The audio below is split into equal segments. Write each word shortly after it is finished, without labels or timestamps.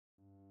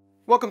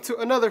Welcome to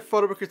another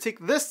photobook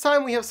critique. This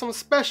time we have something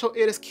special.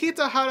 It is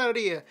Kitahara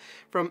Rie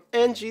from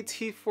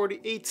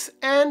NGT48,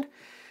 and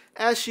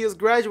as she is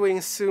graduating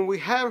soon, we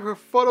have her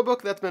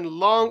photobook that's been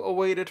long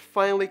awaited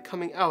finally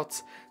coming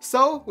out.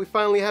 So we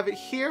finally have it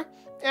here,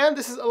 and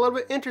this is a little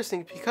bit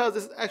interesting because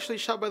this is actually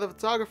shot by the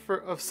photographer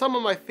of some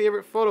of my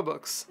favorite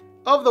photobooks.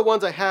 Of the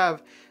ones I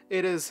have,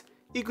 it is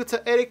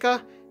Ikuta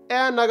Erika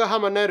and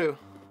Nagahama Neru.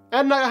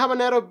 And Nagahama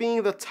Neru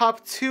being the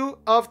top 2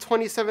 of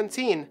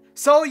 2017.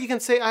 So you can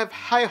say I have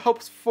high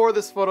hopes for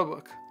this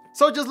photobook.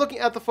 So just looking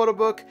at the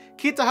photobook,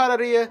 Kitahara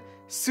Rie,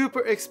 super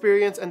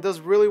experienced and does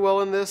really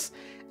well in this.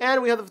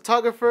 And we have the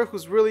photographer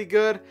who's really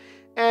good.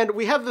 And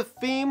we have the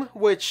theme,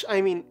 which, I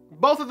mean,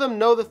 both of them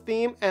know the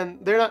theme and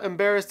they're not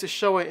embarrassed to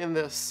show it in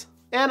this.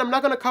 And I'm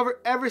not going to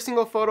cover every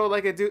single photo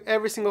like I do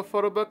every single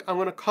photobook. I'm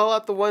going to call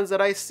out the ones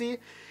that I see.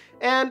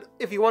 And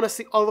if you want to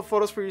see all the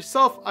photos for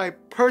yourself, I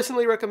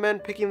personally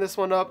recommend picking this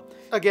one up.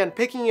 Again,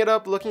 picking it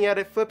up, looking at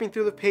it, flipping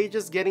through the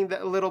pages, getting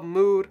that little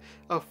mood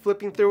of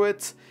flipping through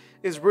it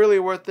is really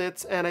worth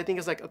it. And I think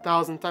it's like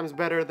 1,000 times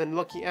better than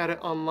looking at it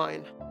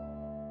online.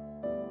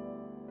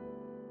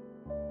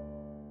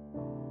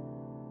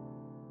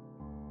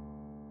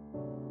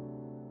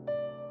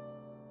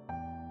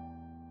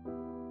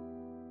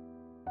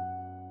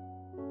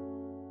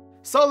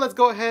 So let's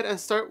go ahead and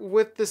start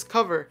with this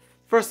cover.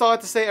 First of all, I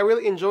have to say I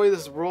really enjoy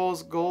this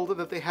rose gold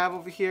that they have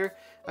over here.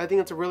 I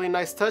think it's a really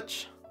nice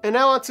touch. And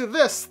now onto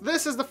this.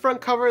 This is the front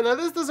cover. Now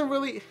this doesn't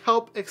really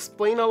help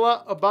explain a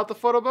lot about the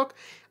photo book.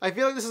 I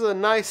feel like this is a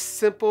nice,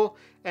 simple,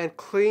 and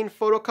clean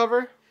photo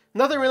cover.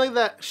 Nothing really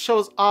that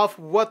shows off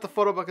what the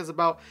photo book is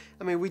about.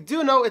 I mean, we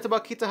do know it's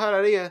about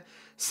Kitahara Rie,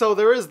 so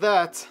there is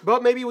that.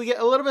 But maybe we get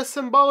a little bit of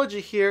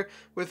symbology here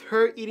with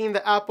her eating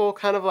the apple,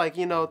 kind of like,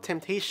 you know,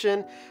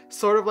 temptation,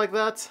 sort of like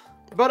that.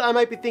 But I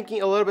might be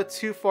thinking a little bit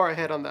too far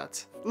ahead on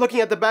that. Looking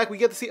at the back, we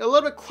get to see a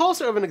little bit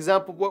closer of an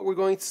example of what we're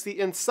going to see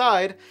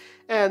inside.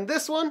 And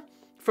this one,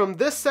 from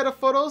this set of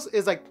photos,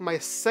 is like my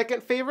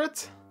second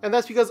favorite. And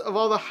that's because of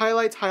all the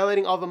highlights,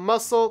 highlighting all the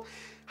muscle,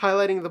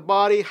 highlighting the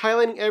body,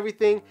 highlighting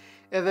everything,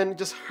 and then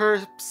just her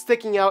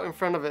sticking out in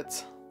front of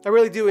it. I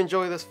really do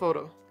enjoy this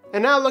photo.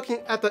 And now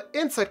looking at the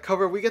inside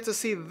cover, we get to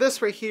see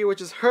this right here,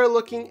 which is her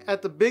looking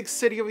at the big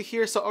city over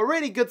here. So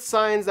already good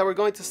signs that we're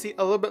going to see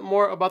a little bit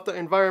more about the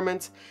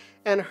environment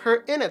and her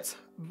in it.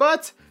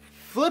 But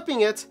flipping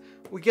it,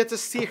 we get to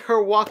see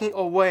her walking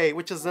away,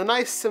 which is a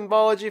nice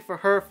symbology for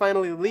her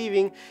finally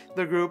leaving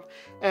the group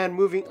and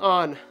moving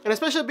on. And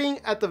especially being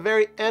at the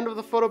very end of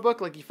the photo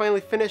book, like you finally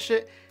finish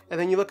it and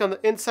then you look on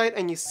the inside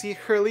and you see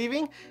her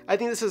leaving, I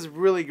think this is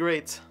really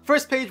great.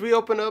 First page we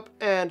open up,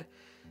 and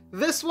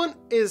this one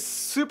is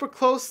super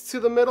close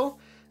to the middle.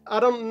 I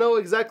don't know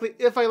exactly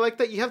if I like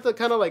that. You have to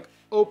kind of like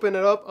open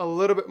it up a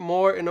little bit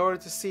more in order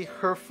to see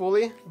her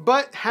fully.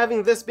 But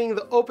having this being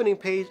the opening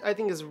page, I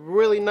think is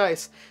really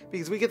nice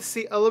because we get to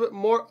see a little bit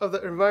more of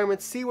the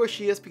environment, see where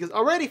she is, because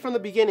already from the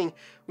beginning,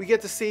 we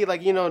get to see,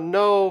 like, you know,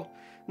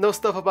 no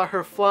stuff about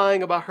her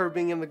flying, about her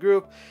being in the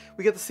group.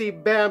 We get to see,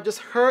 bam, just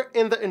her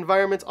in the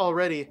environment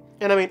already.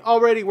 And I mean,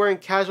 already wearing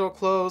casual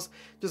clothes,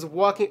 just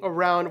walking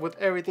around with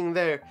everything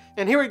there.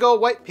 And here we go,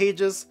 white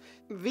pages.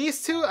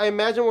 These two, I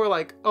imagine, were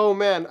like, oh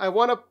man, I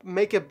want to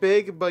make it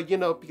big, but you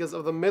know, because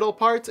of the middle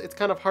parts, it's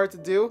kind of hard to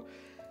do.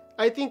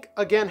 I think,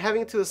 again,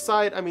 having it to the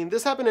side, I mean,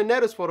 this happened in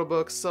Neru's photo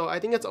books, so I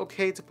think it's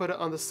okay to put it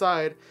on the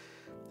side.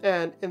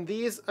 And in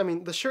these, I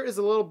mean, the shirt is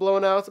a little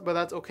blown out, but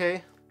that's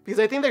okay, because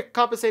I think they're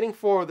compensating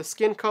for the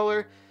skin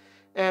color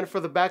and for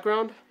the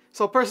background.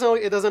 So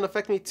personally, it doesn't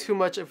affect me too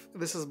much if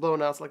this is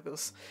blown out like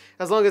this.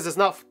 As long as it's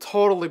not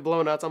totally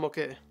blown out, I'm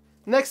okay.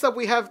 Next up,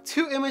 we have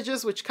two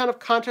images which kind of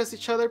contrast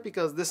each other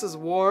because this is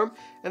warm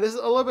and this is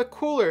a little bit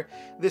cooler.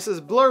 This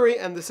is blurry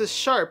and this is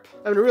sharp.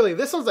 I mean, really,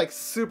 this one's like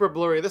super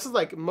blurry. This is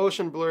like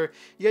motion blur.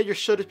 Yeah, your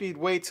shutter speed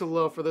way too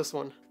low for this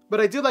one. But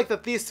I do like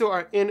that these two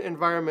are in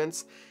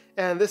environments.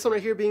 And this one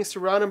right here being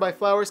surrounded by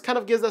flowers kind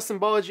of gives that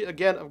symbology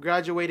again of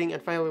graduating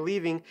and finally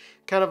leaving.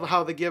 Kind of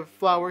how they give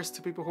flowers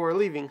to people who are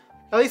leaving.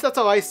 At least that's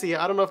how I see it.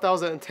 I don't know if that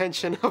was the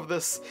intention of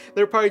this.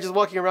 They're probably just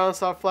walking around,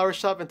 saw a flower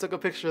shop, and took a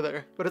picture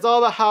there. But it's all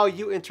about how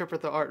you interpret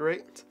the art,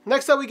 right?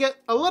 Next up, we get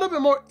a little bit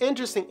more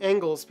interesting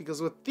angles,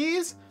 because with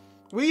these,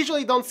 we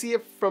usually don't see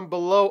it from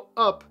below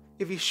up.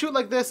 If you shoot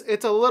like this,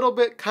 it's a little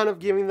bit kind of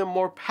giving them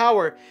more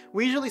power.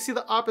 We usually see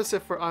the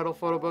opposite for idol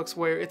photo books,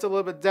 where it's a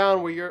little bit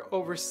down, where you're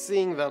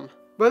overseeing them.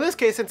 But in this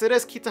case, since it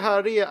is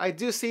Kitahara Rie, I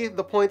do see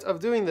the point of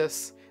doing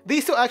this.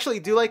 These two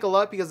actually do like a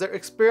lot because they're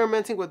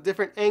experimenting with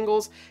different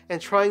angles and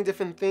trying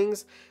different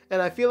things,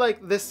 and I feel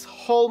like this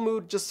whole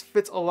mood just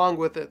fits along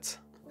with it.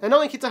 And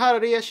knowing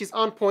Kitahara Rie, she's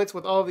on points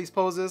with all of these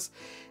poses,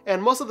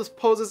 and most of the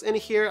poses in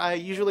here I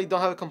usually don't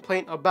have a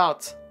complaint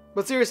about.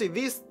 But seriously,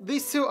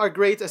 these two are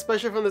great,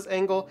 especially from this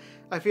angle.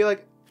 I feel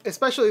like,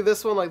 especially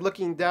this one, like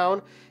looking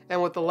down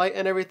and with the light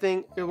and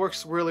everything, it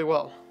works really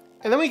well.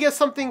 And then we get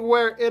something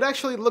where it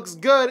actually looks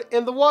good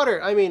in the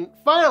water. I mean,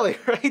 finally,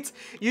 right?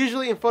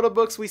 Usually in photo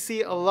books, we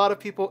see a lot of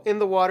people in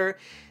the water,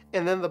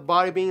 and then the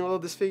body being a little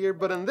disfigured.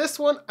 But in this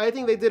one, I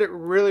think they did it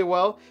really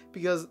well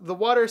because the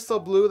water is so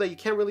blue that you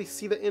can't really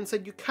see the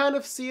inside. You kind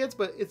of see it,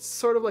 but it's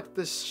sort of like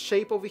this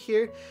shape over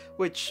here,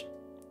 which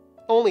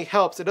only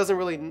helps. It doesn't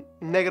really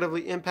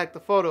negatively impact the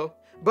photo.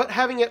 But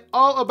having it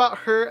all about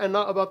her and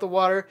not about the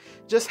water,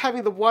 just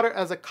having the water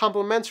as a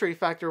complementary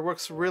factor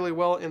works really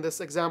well in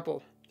this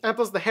example. And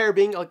plus the hair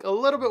being like a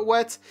little bit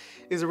wet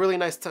is a really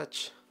nice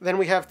touch. Then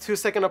we have 2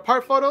 second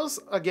apart photos.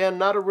 Again,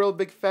 not a real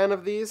big fan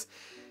of these.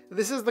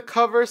 This is the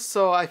cover,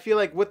 so I feel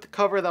like with the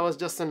cover that was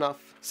just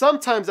enough.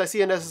 Sometimes I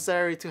see it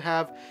necessary to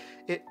have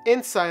it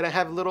inside. I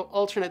have little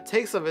alternate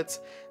takes of it,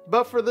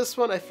 but for this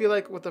one I feel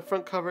like with the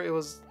front cover it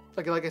was,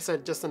 like I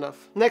said, just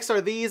enough. Next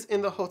are these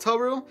in the hotel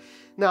room.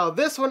 Now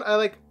this one I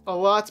like a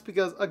lot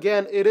because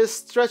again it is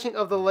stretching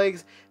of the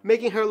legs,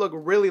 making her look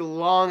really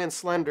long and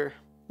slender.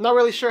 Not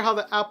really sure how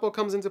the apple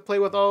comes into play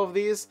with all of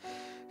these.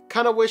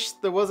 Kind of wish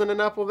there wasn't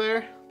an apple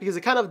there because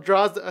it kind of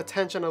draws the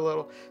attention a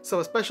little. So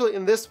especially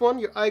in this one,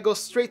 your eye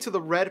goes straight to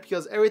the red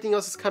because everything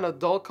else is kind of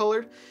dull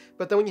colored.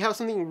 But then when you have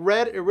something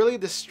red, it really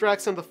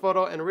distracts in the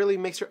photo and really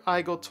makes your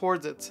eye go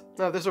towards it.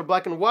 Now if this were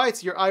black and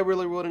white, your eye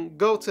really wouldn't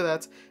go to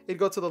that. It'd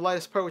go to the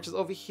lightest part, which is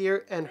over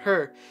here and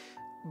her.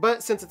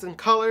 But since it's in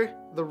color,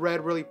 the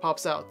red really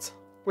pops out.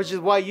 Which is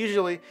why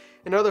usually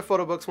in other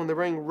photo books when they're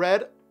wearing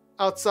red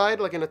outside,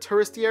 like in a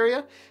touristy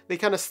area, they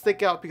kind of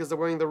stick out because they're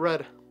wearing the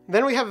red.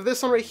 Then we have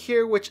this one right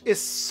here, which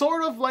is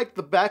sort of like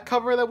the back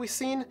cover that we've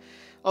seen.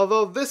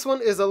 Although this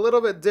one is a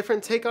little bit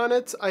different take on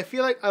it. I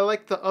feel like I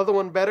like the other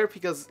one better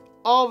because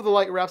all of the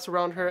light wraps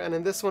around her, and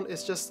in this one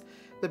it's just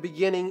the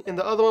beginning. In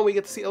the other one we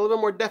get to see a little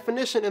bit more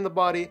definition in the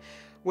body,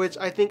 which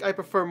I think I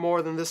prefer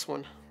more than this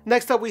one.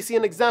 Next up we see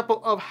an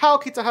example of how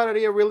Kitahara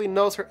Rie really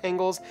knows her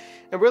angles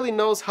and really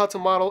knows how to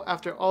model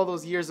after all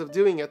those years of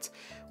doing it.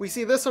 We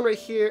see this one right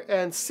here,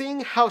 and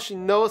seeing how she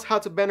knows how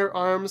to bend her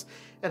arms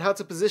and how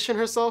to position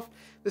herself,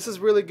 this is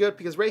really good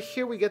because right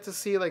here we get to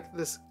see like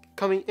this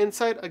coming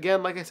inside.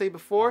 Again, like I said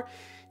before,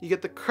 you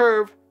get the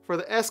curve for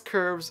the S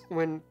curves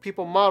when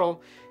people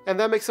model, and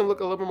that makes them look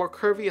a little bit more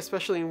curvy,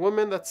 especially in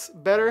women. That's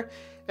better.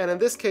 And in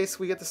this case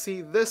we get to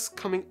see this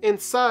coming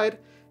inside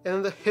and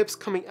then the hips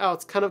coming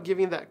out, kind of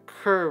giving that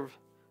curve.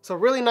 So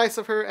really nice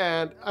of her,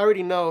 and I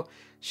already know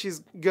she's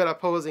good at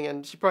posing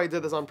and she probably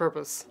did this on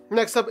purpose.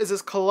 Next up is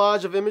this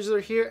collage of images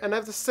right here, and I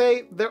have to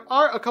say there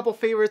are a couple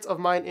favorites of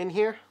mine in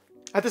here.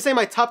 I have to say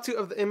my top 2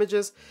 of the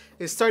images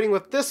is starting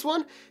with this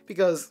one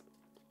because,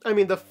 I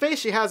mean, the face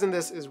she has in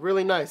this is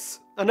really nice.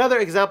 Another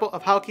example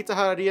of how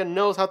Kitahara Rie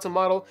knows how to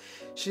model.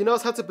 She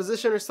knows how to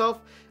position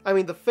herself. I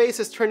mean, the face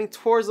is turning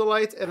towards the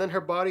light and then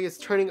her body is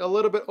turning a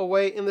little bit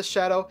away in the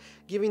shadow,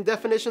 giving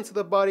definition to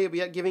the body but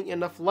yet giving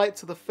enough light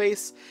to the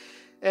face.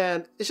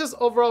 And it's just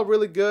overall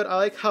really good. I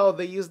like how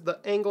they use the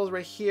angles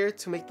right here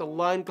to make the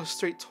line go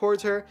straight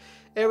towards her.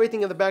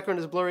 Everything in the background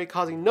is blurry,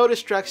 causing no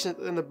distraction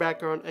in the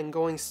background and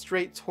going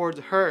straight towards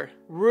her.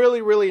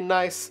 Really, really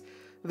nice.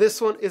 This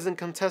one is in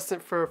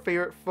contestant for a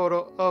favorite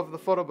photo of the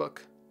photo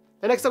book.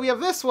 And next up we have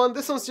this one.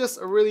 This one's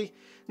just a really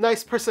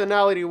nice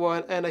personality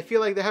one, and I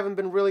feel like there haven't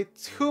been really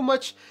too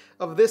much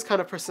of this kind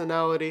of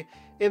personality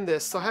in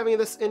this. So having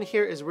this in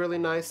here is really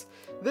nice.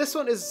 This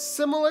one is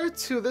similar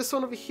to this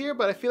one over here,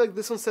 but I feel like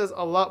this one says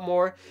a lot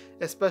more,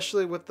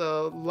 especially with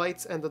the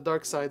lights and the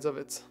dark sides of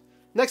it.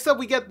 Next up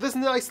we get this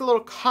nice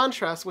little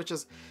contrast, which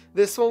is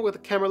this one with the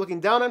camera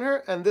looking down on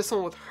her and this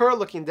one with her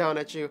looking down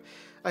at you.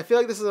 I feel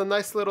like this is a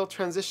nice little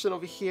transition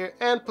over here,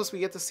 and plus we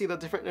get to see the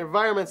different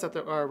environments that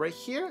there are. Right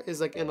here is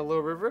like in a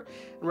little river,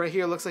 and right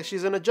here looks like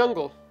she's in a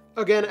jungle.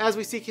 Again, as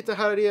we see,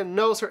 Kitahara Rie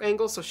knows her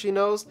angle, so she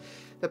knows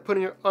that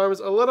putting her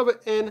arms a little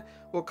bit in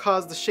will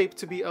cause the shape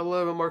to be a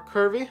little bit more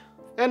curvy.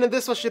 And in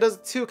this one she does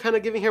it too, kind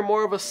of giving her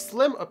more of a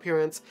slim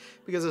appearance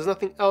because there's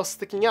nothing else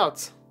sticking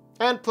out.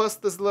 And plus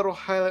this little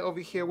highlight over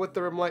here with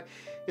the rim light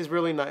is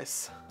really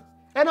nice.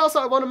 And also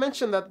I want to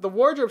mention that the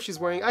wardrobe she's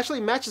wearing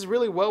actually matches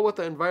really well with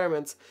the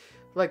environments.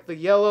 Like the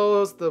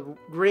yellows, the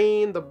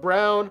green, the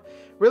brown,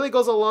 really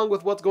goes along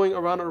with what's going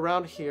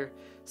around here.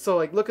 So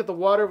like look at the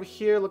water over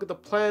here, look at the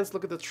plants,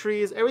 look at the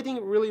trees,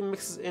 everything really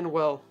mixes in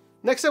well.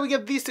 Next up we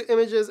get these 2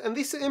 images, and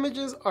these 2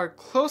 images are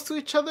close to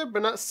each other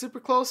but not super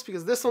close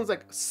because this one's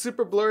like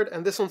super blurred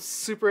and this one's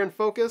super in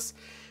focus.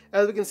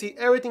 As we can see,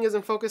 everything is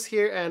in focus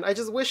here, and I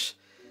just wish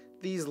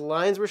these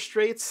lines were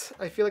straight.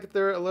 I feel like if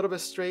they're a little bit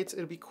straight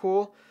it'd be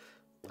cool.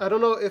 I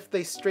don't know if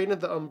they straightened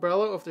the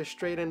umbrella or if they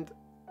straightened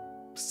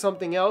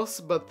something else,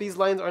 but these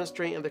lines aren't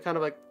straight and they're kind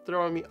of like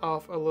throwing me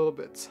off a little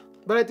bit.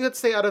 But I did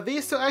say out of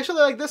these 2, I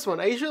actually like this one.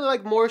 I usually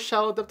like more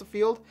shallow depth of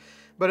field,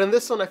 but in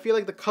this one I feel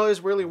like the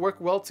colors really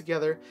work well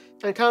together,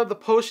 and kind of the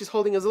pose she's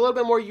holding is a little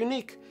bit more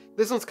unique.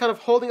 This one's kind of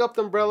holding up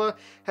the umbrella,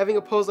 having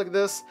a pose like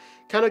this,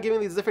 kind of giving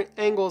these different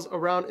angles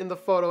around in the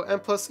photo,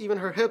 and plus even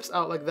her hips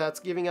out like that,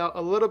 giving out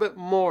a little bit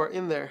more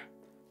in there.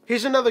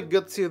 Here's another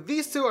good 2.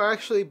 These 2 are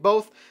actually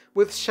both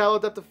with shallow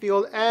depth of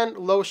field and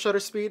low shutter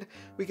speed.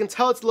 We can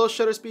tell it's low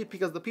shutter speed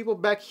because the people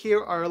back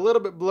here are a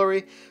little bit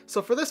blurry.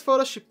 So for this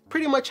photo, she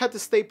pretty much had to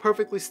stay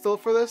perfectly still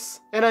for this.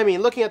 And I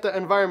mean, looking at the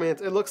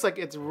environment, it looks like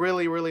it's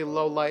really, really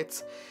low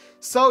lights.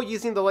 So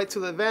using the light to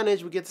the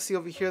advantage, we get to see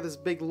over here this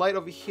big light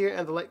over here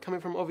and the light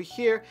coming from over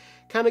here,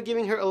 kind of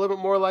giving her a little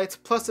bit more light.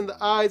 Plus in the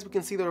eyes, we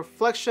can see the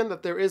reflection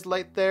that there is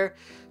light there.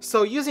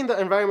 So using the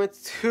environment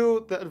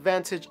to the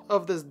advantage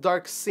of this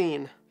dark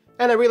scene.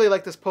 And I really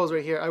like this pose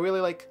right here. I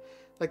really like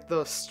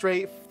the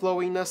straight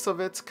flowiness of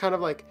it, kind of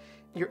like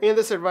you're in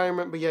this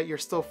environment, but yet you're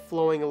still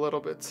flowing a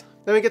little bit.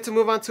 Then we get to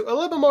move on to a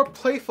little bit more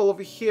playful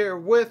over here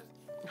with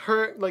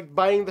her like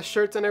buying the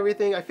shirts and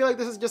everything. I feel like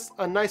this is just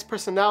a nice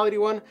personality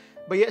one,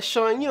 but yet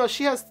showing, you know,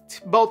 she has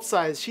both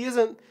sides. She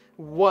isn't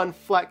one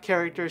flat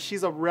character,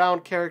 she's a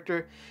round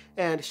character,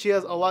 and she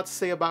has a lot to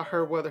say about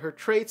her, whether her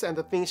traits and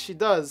the things she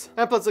does.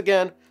 And plus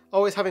again,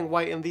 always having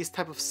white in these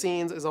type of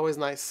scenes is always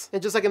nice.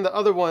 And just like in the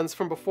other ones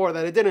from before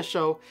that it didn't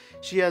show,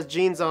 she has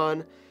jeans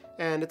on,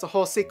 and it's a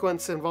whole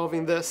sequence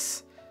involving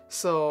this.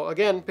 So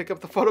again, pick up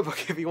the photo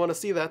book if you want to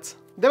see that.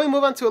 Then we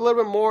move on to a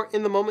little bit more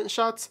in the moment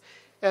shots.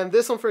 And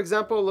this one, for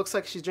example, looks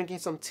like she's drinking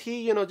some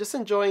tea, you know, just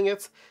enjoying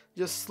it,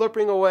 just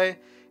slurping away.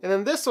 And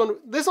then this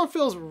one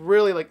feels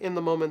really like in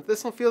the moment.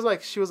 This one feels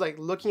like she was like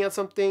looking at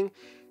something,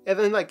 and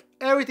then like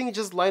everything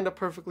just lined up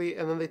perfectly,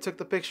 and then they took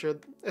the picture.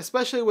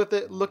 Especially with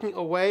it looking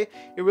away,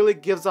 it really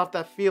gives off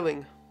that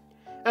feeling.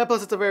 And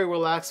plus it's a very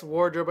relaxed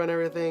wardrobe and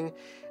everything,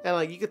 and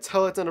like you could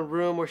tell it's in a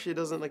room where she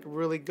doesn't like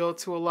really go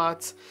to a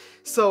lot.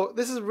 So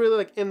this is really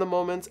like in the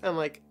moment, and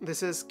like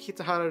this is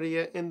Kitahara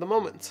Rie in the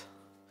moment.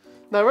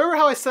 Now remember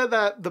how I said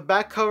that the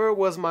back cover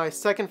was my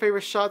second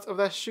favorite shot of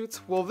that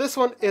shoot? Well, this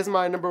one is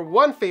my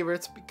 #1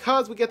 favorite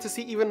because we get to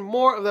see even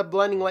more of that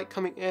blinding light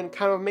coming in,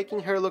 kind of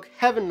making her look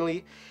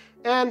heavenly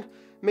and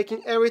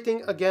making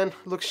everything again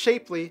look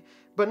shapely.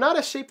 But not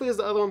as shapely as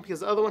the other one,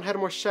 because the other one had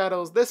more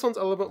shadows. This one's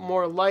a little bit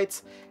more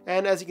light,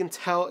 and as you can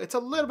tell, it's a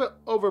little bit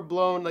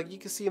overblown, like you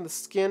can see in the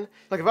skin.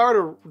 Like if I were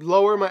to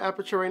lower my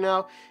aperture right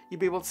now, you'd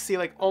be able to see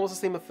like almost the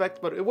same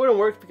effect, but it wouldn't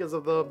work because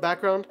of the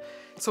background.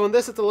 So in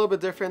this, it's a little bit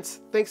different.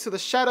 Thanks to the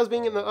shadows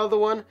being in the other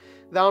one,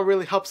 that one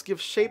really helps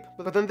give shape.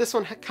 But then this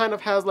one kind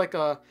of has like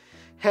a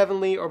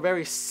heavenly or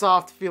very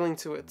soft feeling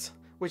to it,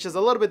 which is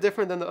a little bit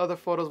different than the other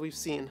photos we've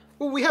seen.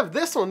 Well, we have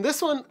this one.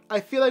 This one, I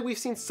feel like we've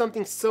seen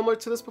something similar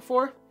to this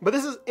before, but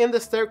this is in the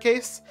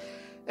staircase,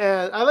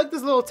 and I like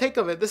this little take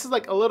of it. This is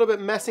like a little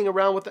bit messing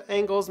around with the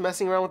angles,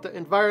 messing around with the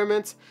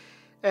environment,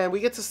 and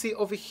we get to see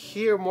over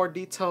here more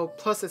detail,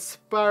 plus it's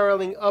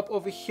spiraling up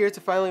over here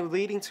to finally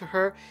leading to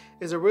her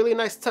is a really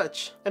nice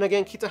touch. And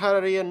again,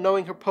 Kitahara Rie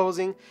knowing her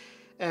posing,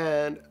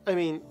 and I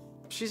mean,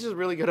 she's just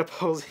really good at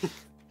posing.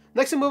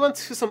 Next we move on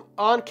to some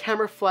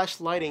on-camera flash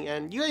lighting,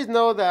 and you guys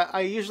know that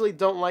I usually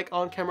don't like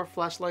on-camera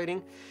flash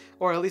lighting,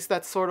 or at least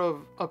that sort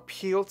of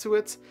appeal to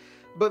it.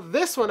 But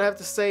this one, I have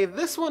to say,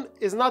 this one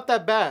is not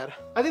that bad.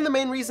 I think the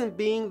main reason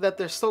being that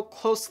they're so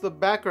close to the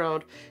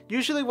background.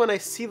 Usually when I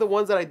see the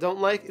ones that I don't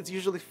like, it's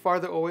usually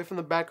farther away from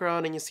the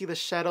background and you see the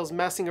shadows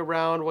messing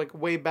around like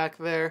way back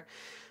there.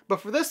 But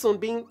for this one,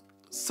 being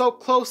so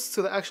close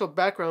to the actual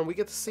background, we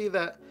get to see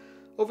that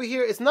over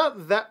here it's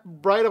not that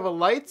bright of a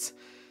light,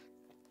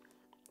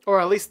 or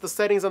at least the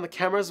settings on the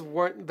cameras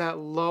weren't that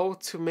low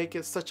to make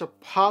it such a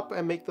pop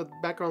and make the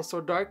background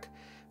so dark.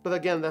 But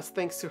again, that's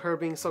thanks to her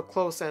being so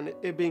close and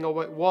it being a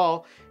white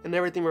wall and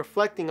everything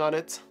reflecting on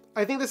it.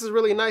 I think this is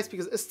really nice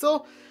because it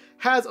still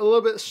has a little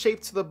bit of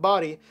shape to the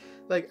body.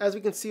 Like as we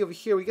can see over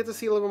here, we get to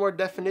see a little bit more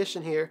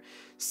definition here.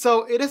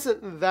 So it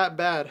isn't that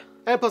bad.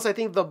 And plus I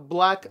think the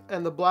black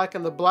and the black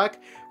and the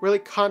black really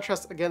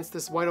contrast against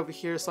this white over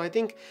here. So I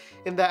think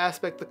in that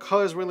aspect the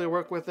colors really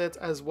work with it,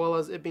 as well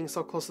as it being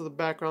so close to the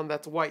background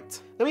that's white.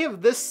 Then we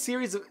have this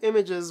series of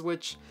images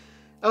which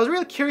I was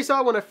really curious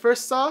about when I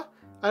first saw.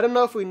 I don't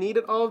know if we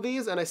needed all of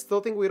these, and I still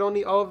think we don't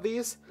need all of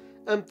these.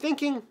 I'm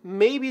thinking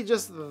maybe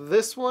just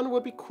this one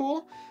would be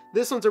cool.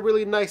 This one's a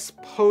really nice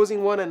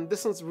posing one, and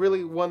this one's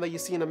really one that you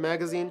see in a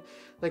magazine,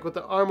 like with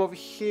the arm over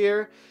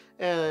here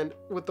and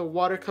with the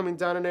water coming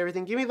down and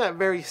everything. Give me that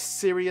very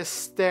serious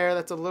stare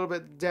that's a little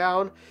bit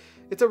down.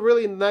 It's a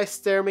really nice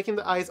stare, making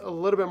the eyes a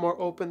little bit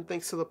more open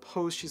thanks to the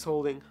pose she's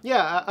holding.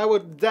 Yeah, I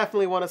would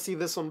definitely want to see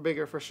this one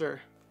bigger for sure.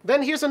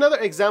 Then here's another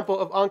example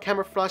of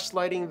on-camera flash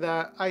lighting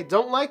that I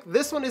don't like.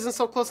 This one isn't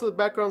so close to the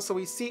background, so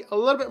we see a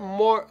little bit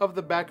more of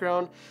the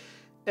background.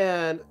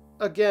 And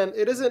again,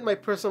 it isn't my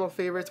personal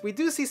favorites. We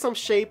do see some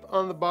shape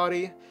on the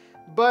body,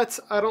 but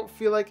I don't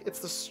feel like it's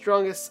the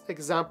strongest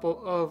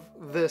example of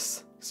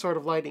this sort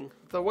of lighting.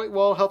 The white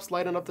wall helps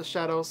lighten up the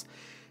shadows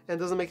and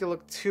doesn't make it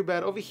look too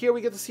bad. Over here we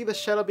get to see the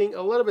shadow being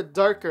a little bit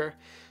darker,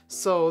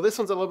 so this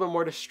one's a little bit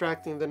more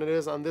distracting than it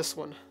is on this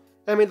one.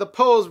 I mean, the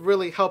pose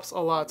really helps a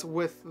lot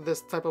with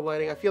this type of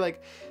lighting. I feel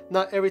like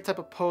not every type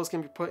of pose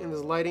can be put in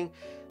this lighting.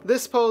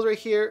 This pose right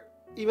here,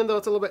 even though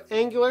it's a little bit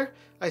angular,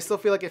 I still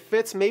feel like it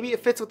fits. Maybe it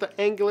fits with the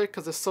angular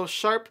because it's so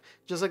sharp,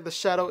 just like the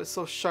shadow is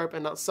so sharp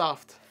and not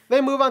soft.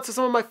 Then move on to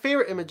some of my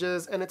favorite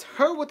images, and it's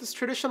her with this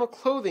traditional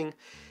clothing.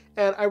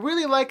 And I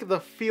really like the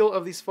feel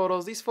of these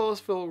photos. These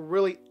photos feel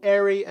really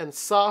airy and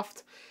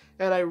soft,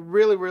 and I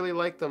really, really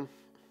like them.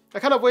 I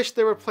kind of wish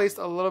they were placed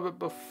a little bit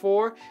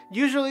before.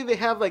 Usually they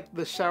have like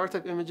the shower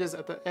type images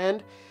at the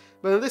end,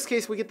 but in this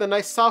case we get the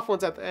nice soft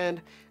ones at the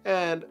end,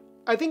 and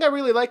I think I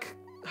really like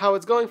how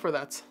it's going for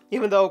that.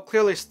 Even though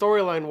clearly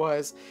storyline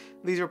wise,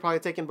 these were probably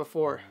taken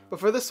before. But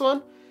for this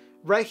one,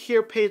 right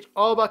here page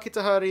all about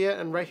Kitahara Rie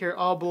and right here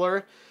all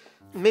blur.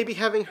 Maybe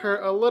having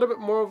her a little bit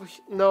more over,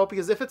 no,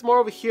 because if it's more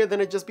over here, then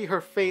it'd just be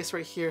her face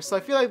right here. So I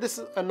feel like this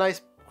is a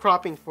nice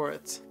cropping for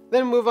it.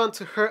 Then move on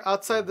to her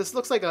outside. This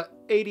looks like a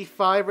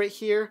 85 right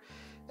here.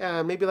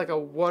 Maybe like a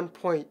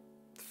 1.4,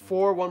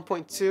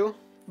 1.2.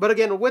 But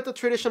again, with the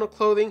traditional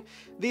clothing,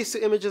 these two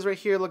images right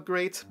here look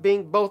great,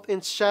 being both in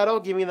shadow,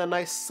 giving it a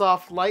nice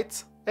soft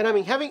light. And I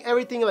mean, having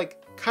everything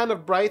like kind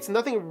of bright,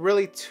 nothing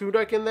really too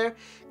dark in there,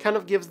 kind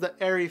of gives the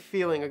airy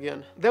feeling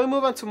again. Then we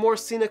move on to more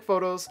scenic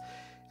photos.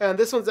 And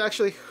this one's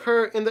actually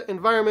her in the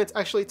environment,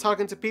 actually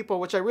talking to people,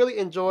 which I really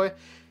enjoy.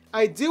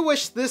 I do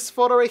wish this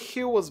photo right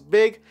here was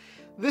big.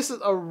 This is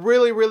a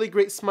really, really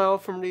great smile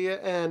from Rie,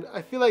 and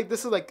I feel like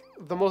this is like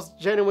the most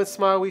genuine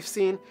smile we've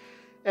seen,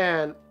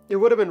 and it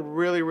would have been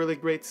really, really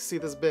great to see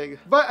this big.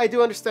 But I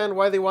do understand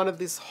why they wanted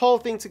this whole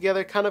thing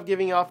together, kind of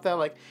giving off that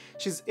like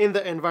she's in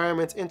the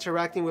environment,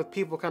 interacting with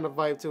people kind of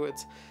vibe to it.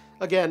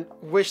 Again,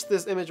 wish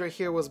this image right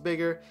here was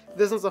bigger.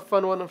 This one's a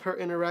fun one of her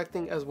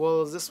interacting as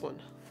well as this one.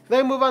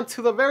 Then move on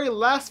to the very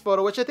last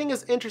photo, which I think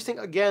is interesting,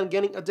 again,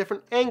 getting a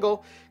different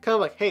angle, kind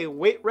of like, hey,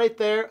 wait right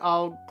there,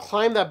 I'll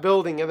climb that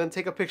building and then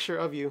take a picture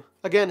of you.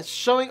 Again, it's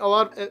showing a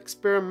lot of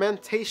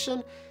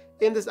experimentation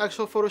in this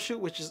actual photo shoot,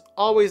 which is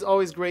always,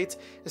 always great,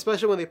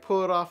 especially when they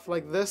pull it off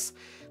like this.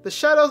 The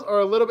shadows are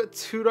a little bit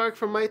too dark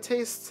for my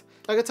taste.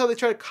 I can tell they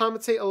try to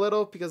compensate a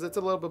little because it's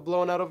a little bit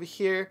blown out over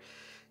here.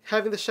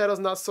 Having the shadows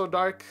not so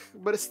dark,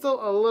 but it's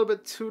still a little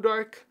bit too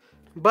dark.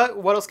 But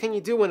what else can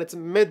you do when it's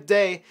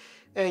midday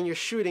and you're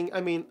shooting? I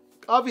mean,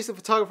 obviously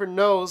the photographer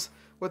knows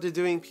what they're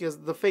doing because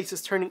the face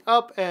is turning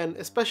up, and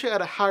especially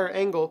at a higher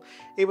angle,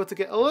 able to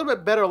get a little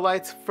bit better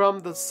light from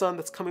the sun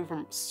that's coming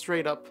from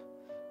straight up,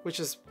 which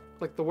is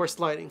like the worst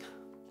lighting.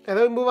 And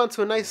then we move on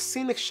to a nice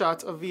scenic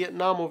shot of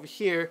Vietnam over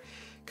here,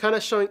 kind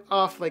of showing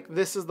off like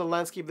this is the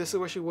landscape, this is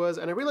where she was,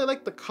 and I really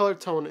like the color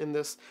tone in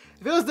this.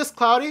 If it was this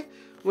cloudy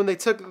when they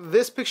took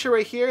this picture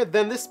right here,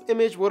 then this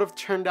image would have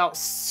turned out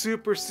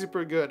super,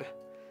 super good.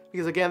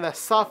 Because again, that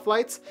soft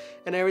lights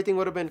and everything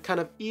would have been kind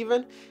of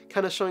even,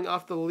 kind of showing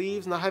off the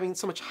leaves, not having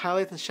so much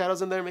highlights and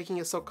shadows in there, making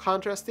it so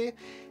contrasty,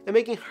 and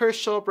making her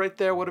show up right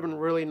there would have been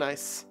really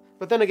nice.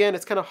 But then again,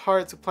 it's kind of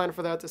hard to plan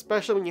for that,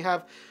 especially when you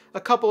have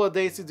a couple of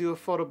days to do a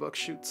photo book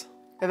shoot.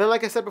 And then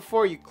like I said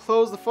before, you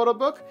close the photo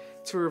book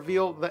to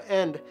reveal the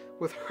end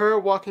with her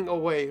walking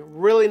away.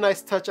 Really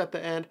nice touch at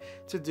the end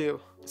to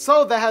do.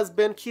 So that has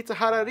been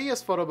Kitahara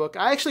Rie's photo book.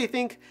 I actually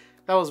think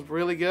that was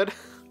really good.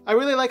 I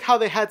really like how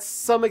they had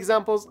some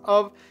examples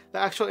of the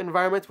actual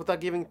environment without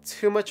giving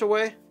too much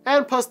away.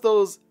 And plus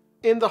those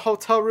in the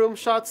hotel room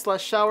shots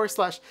slash shower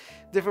slash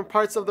different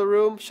parts of the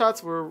room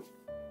shots were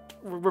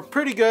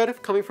pretty good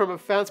coming from a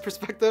fan's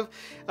perspective.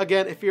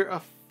 Again, if you're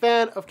a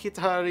fan of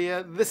Kitahara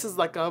Rie, this is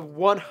like a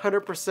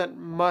 100%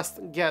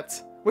 must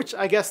get. Which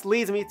I guess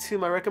leads me to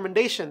my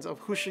recommendations of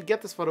who should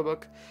get this photo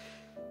book.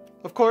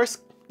 Of course,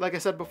 like I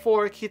said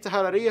before,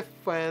 Kitahara Rie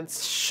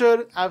fans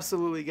should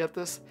absolutely get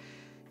this.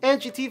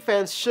 NGT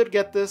fans should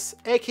get this.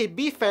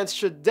 AKB fans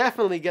should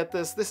definitely get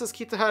this. This is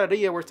Kitahara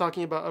Rie we're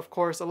talking about, of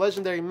course, a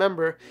legendary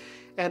member.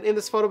 And in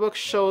this photo book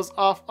shows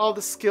off all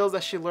the skills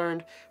that she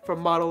learned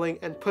from modeling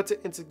and puts it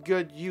into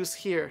good use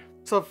here.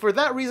 So for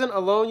that reason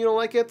alone you don't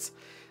like it,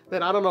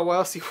 then I don't know what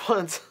else you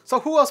want. So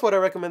who else would I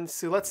recommend this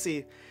to? Let's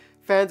see.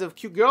 Fans of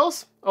cute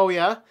girls? Oh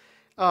yeah.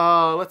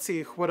 Let's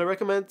see. Would I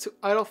recommend to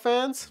idol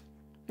fans?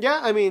 Yeah,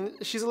 I mean,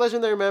 she's a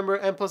legendary member,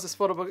 and plus this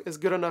photo book is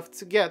good enough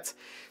to get.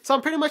 So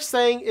I'm pretty much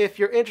saying if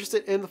you're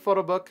interested in the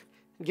photo book,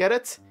 get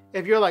it.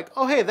 If you're like,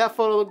 oh hey, that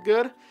photo looked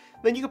good,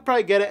 then you could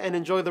probably get it and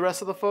enjoy the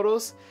rest of the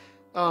photos.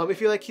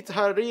 If you like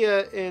Kitahara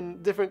Rie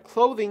in different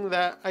clothing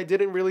that I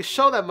didn't really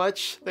show that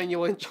much, then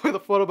you'll enjoy the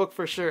photo book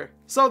for sure.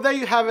 So there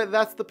you have it.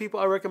 That's the people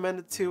I recommend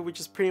it to, which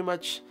is pretty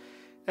much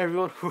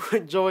everyone who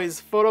enjoys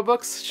photo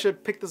books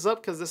should pick this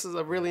up because this is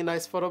a really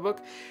nice photo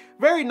book.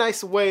 Very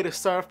nice way to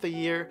start off the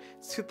year.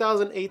 It's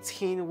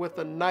 2018 with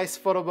a nice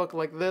photo book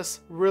like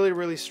this. Really,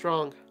 really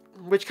strong.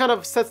 Which kind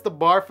of sets the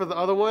bar for the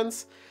other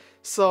ones.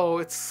 So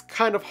it's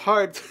kind of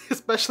hard,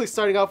 especially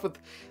starting off with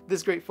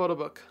this great photo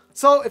book.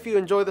 So if you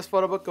enjoyed this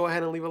photo book, go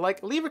ahead and leave a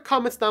like. Leave your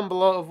comments down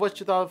below of what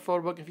you thought of the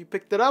photo book if you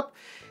picked it up.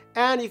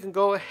 And you can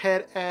go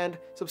ahead and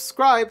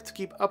subscribe to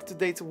keep up to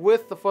date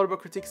with the photo book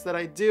critiques that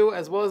I do,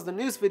 as well as the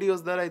news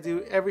videos that I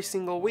do every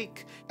single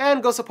week.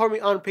 And go support me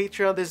on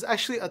Patreon. There's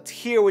actually a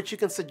tier which you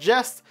can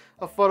suggest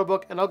a photo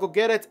book and I'll go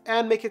get it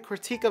and make a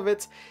critique of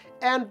it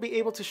and be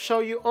able to show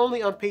you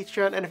only on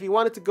Patreon. And if you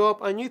want it to go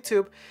up on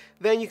YouTube,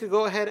 then you could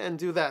go ahead and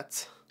do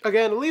that.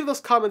 Again, leave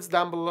those comments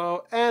down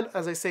below, and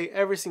as I say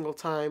every single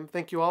time,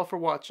 thank you all for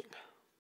watching.